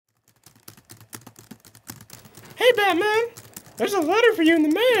Hey, Batman! There's a letter for you in the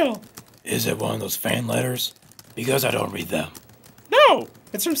mail! Is it one of those fan letters? Because I don't read them. No!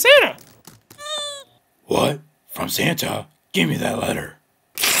 It's from Santa! What? From Santa? Give me that letter.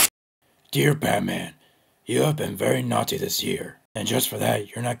 Dear Batman, you have been very naughty this year, and just for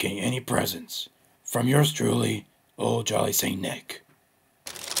that, you're not getting any presents. From yours truly, Old Jolly St. Nick.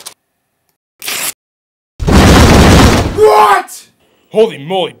 What?! Holy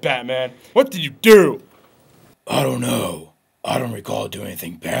moly, Batman! What did you do? I don't know. I don't recall doing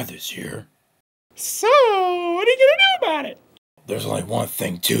anything bad this year. So, what are you gonna do about it? There's only one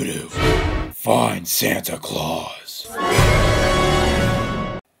thing to do. Find Santa Claus.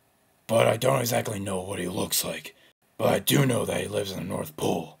 But I don't exactly know what he looks like. But I do know that he lives in the North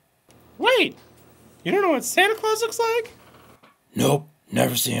Pole. Wait! You don't know what Santa Claus looks like? Nope,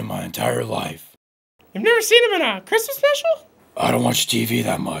 never seen him my entire life. You've never seen him in a Christmas special? I don't watch TV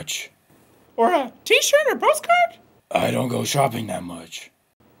that much. Or a t-shirt or postcard? I don't go shopping that much.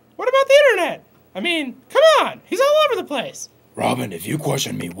 What about the internet? I mean, come on, he's all over the place. Robin, if you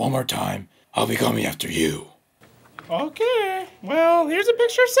question me one more time, I'll be coming after you. Okay, well, here's a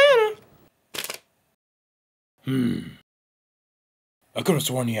picture of Santa. I could have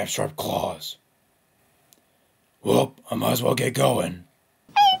sworn he had sharp claws. Well, I might as well get going.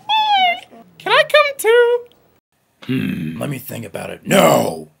 Oh boy! Can I come too? Let me think about it.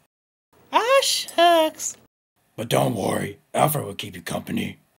 No! Ah, shucks. But don't worry, Alfred will keep you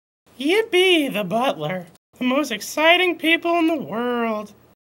company. Yippee, the butler. The most exciting people in the world.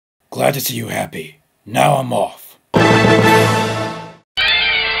 Glad to see you happy. Now I'm off.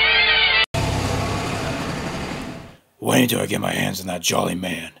 Wait until I get my hands on that jolly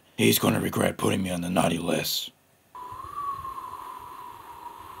man. He's going to regret putting me on the naughty list.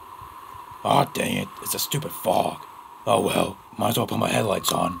 Aw, dang it. It's a stupid fog. Oh well, might as well put my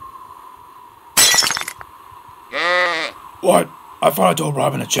headlights on. What? I thought I told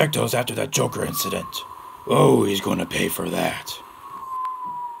Robin to check those after that Joker incident. Oh, he's going to pay for that.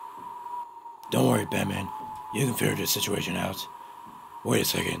 Don't worry, Batman. You can figure this situation out. Wait a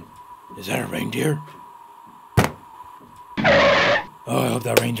second. Is that a reindeer? Oh, I hope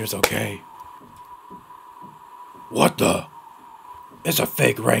that reindeer's okay. What the? It's a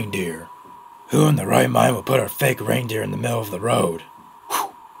fake reindeer. Who in the right mind would put a fake reindeer in the middle of the road?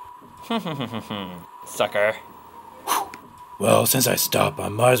 Sucker. Well, since I stopped, I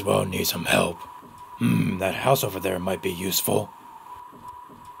might as well need some help. That house over there might be useful.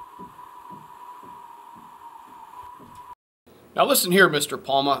 Now listen here, Mr.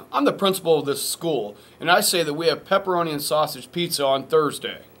 Palma. I'm the principal of this school, and I say that we have pepperoni and sausage pizza on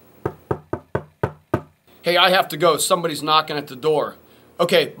Thursday. Hey, I have to go. Somebody's knocking at the door.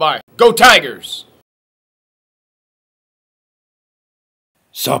 Okay, bye. Go Tigers!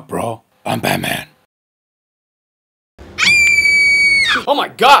 Sup, bro? I'm Batman. Oh my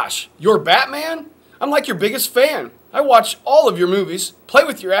gosh! You're Batman? I'm like your biggest fan. I watch all of your movies, play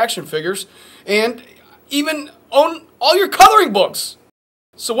with your action figures, and even own all your coloring books.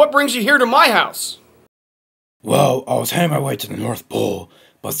 So what brings you here to my house? Well, I was heading my way to the North Pole,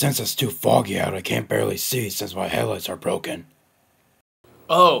 but since it's too foggy out, I can't barely see since my headlights are broken.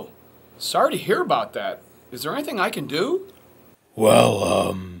 Oh, sorry to hear about that. Is there anything I can do?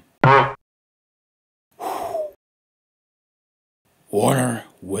 Well, Warner,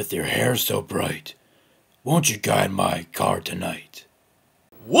 with your hair so bright, won't you guide my car tonight?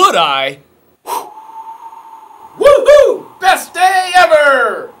 Would I? Woohoo! Best day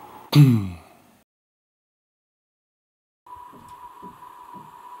ever! Can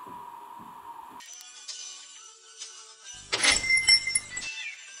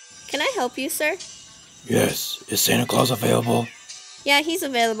I help you, sir? Yes, is Santa Claus available? Yeah, he's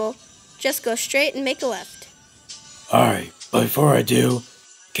available. Just go straight and make a left. Alright, but before I do,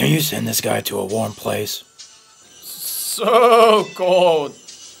 can you send this guy to a warm place? So cold.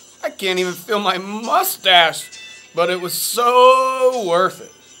 I can't even feel my mustache, but it was so worth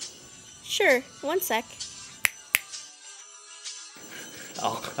it. Sure, 1 sec.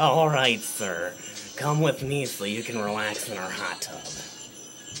 Oh, all right, sir. Come with me so you can relax in our hot tub.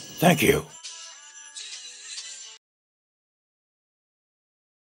 Thank you.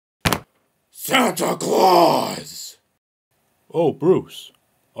 Santa Claus! Oh, Bruce.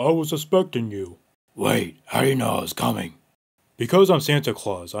 I was expecting you. Wait, how do you know I was coming? Because I'm Santa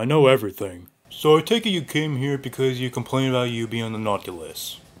Claus, I know everything. So I take it you came here because you complained about you being on the naughty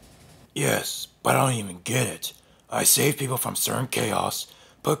list. Yes, but I don't even get it. I saved people from certain chaos,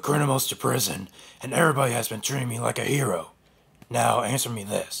 put criminals to prison, and everybody has been treating me like a hero. Now answer me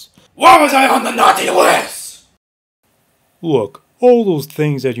this. Why was I on the naughty list? Look, all those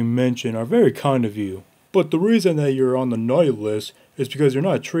things that you mentioned are very kind of you. But the reason that you're on the naughty list is because you're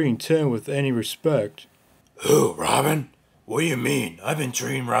not treating Tim with any respect. Who, Robin? What do you mean? I've been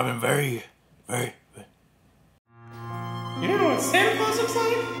treating Robin very... You don't know what Santa Claus looks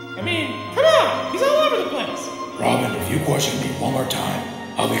like? I mean, come on! He's all over the place! Robin, if you question me one more time,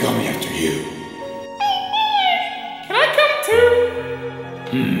 I'll be coming after you. Can I come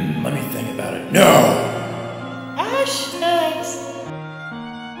too? Let me think about it. No! Ah, shucks.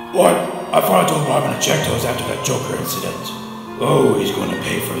 What? I thought I told Robin to check those after that Joker incident. Oh, he's going to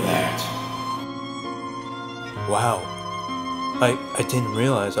pay for that. Wow. I didn't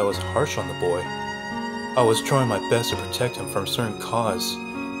realize I was harsh on the boy. I was trying my best to protect him from a certain cause,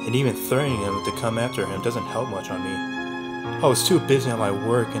 and even threatening him to come after him doesn't help much on me. I was too busy on my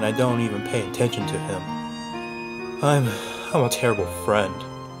work and I don't even pay attention to him. I'm a terrible friend.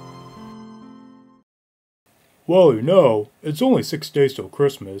 Well, you know, it's only 6 days till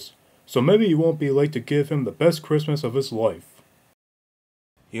Christmas, so maybe you won't be late to give him the best Christmas of his life.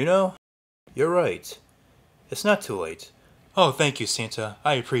 You know, you're right. It's not too late. Oh, thank you, Santa.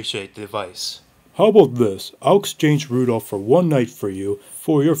 I appreciate the advice. How about this? I'll exchange Rudolph for one night for you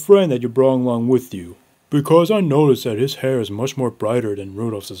for your friend that you brought along with you, because I noticed that his hair is much more brighter than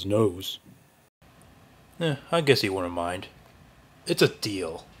Rudolph's nose. I guess he wouldn't mind. It's a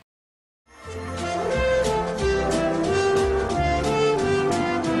deal.